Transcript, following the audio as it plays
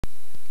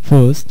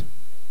First,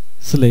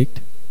 select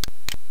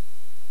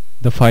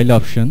the file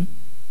option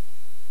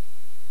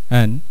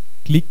and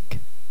click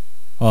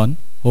on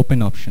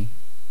open option.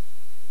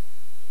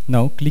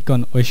 Now click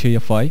on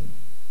OSHA5,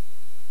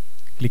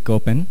 click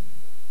open.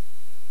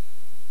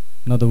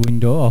 Now the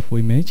window of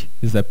image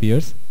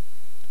appears.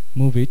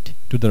 Move it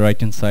to the right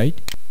hand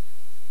side.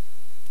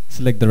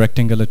 Select the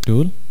rectangular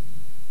tool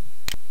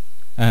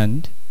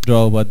and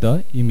draw over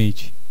the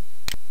image.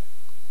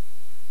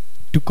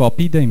 To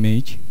copy the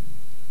image,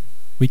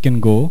 we can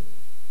go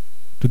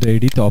to the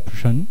edit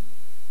option,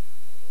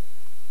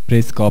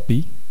 press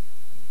copy,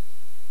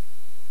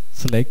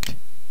 select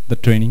the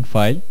training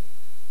file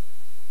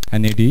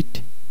and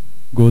edit,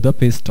 go the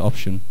paste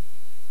option.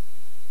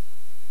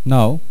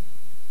 Now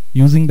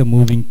using the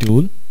moving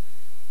tool,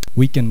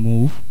 we can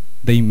move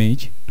the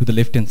image to the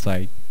left hand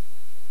side.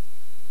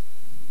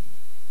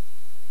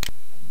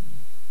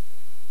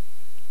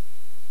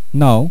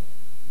 Now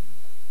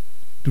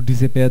to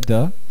disappear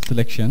the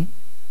selection,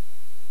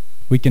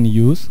 we can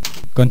use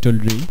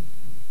Ctrl D.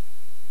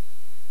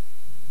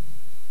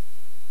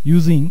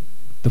 Using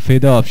the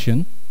feather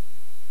option,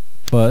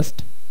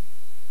 first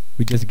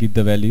we just give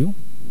the value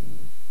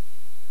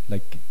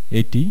like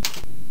 80,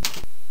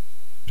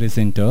 press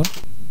enter,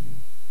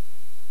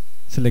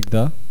 select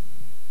the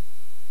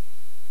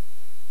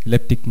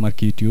elliptic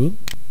marquee tool,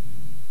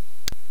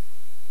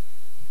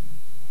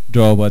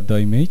 draw over the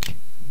image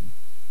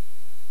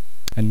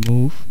and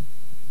move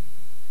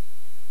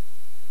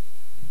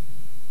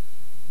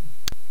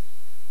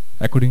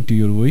according to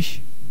your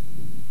wish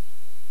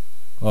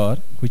or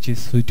which is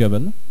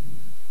suitable,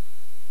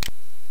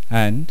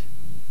 and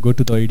go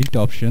to the edit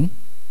option,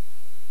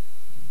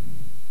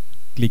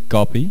 click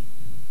copy,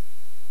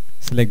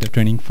 select the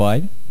training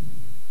file,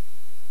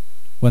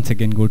 once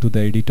again go to the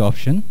edit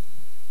option,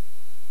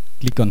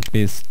 click on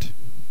paste.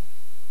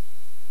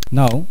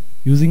 Now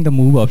using the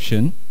move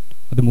option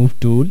or the move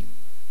tool,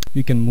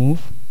 you can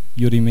move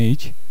your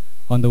image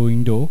on the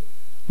window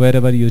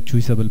wherever you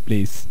choosable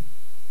place.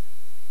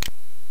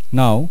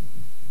 Now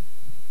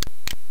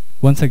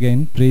once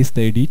again press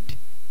the edit,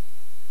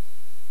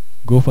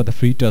 go for the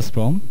free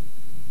transform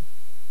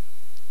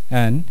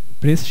and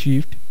press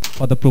shift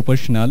for the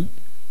proportional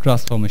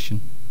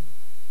transformation.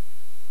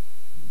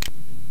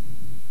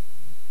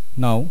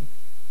 Now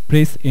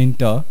press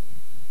enter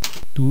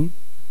to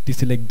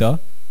deselect the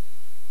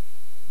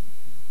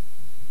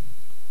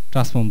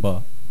transform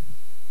bar.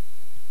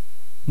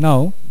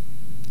 Now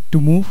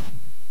to move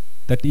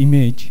that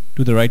image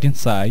to the right hand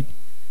side,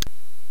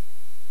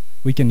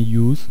 we can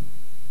use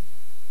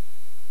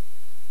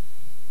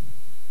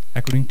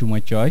according to my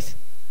choice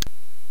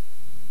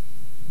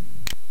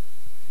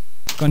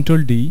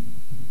Ctrl D,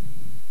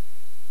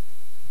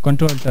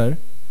 Ctrl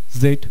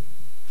Z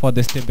for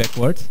the step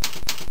backwards,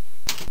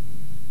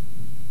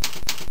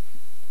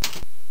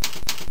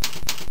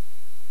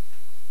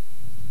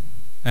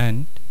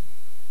 and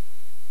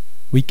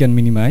we can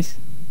minimize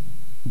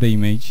the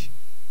image.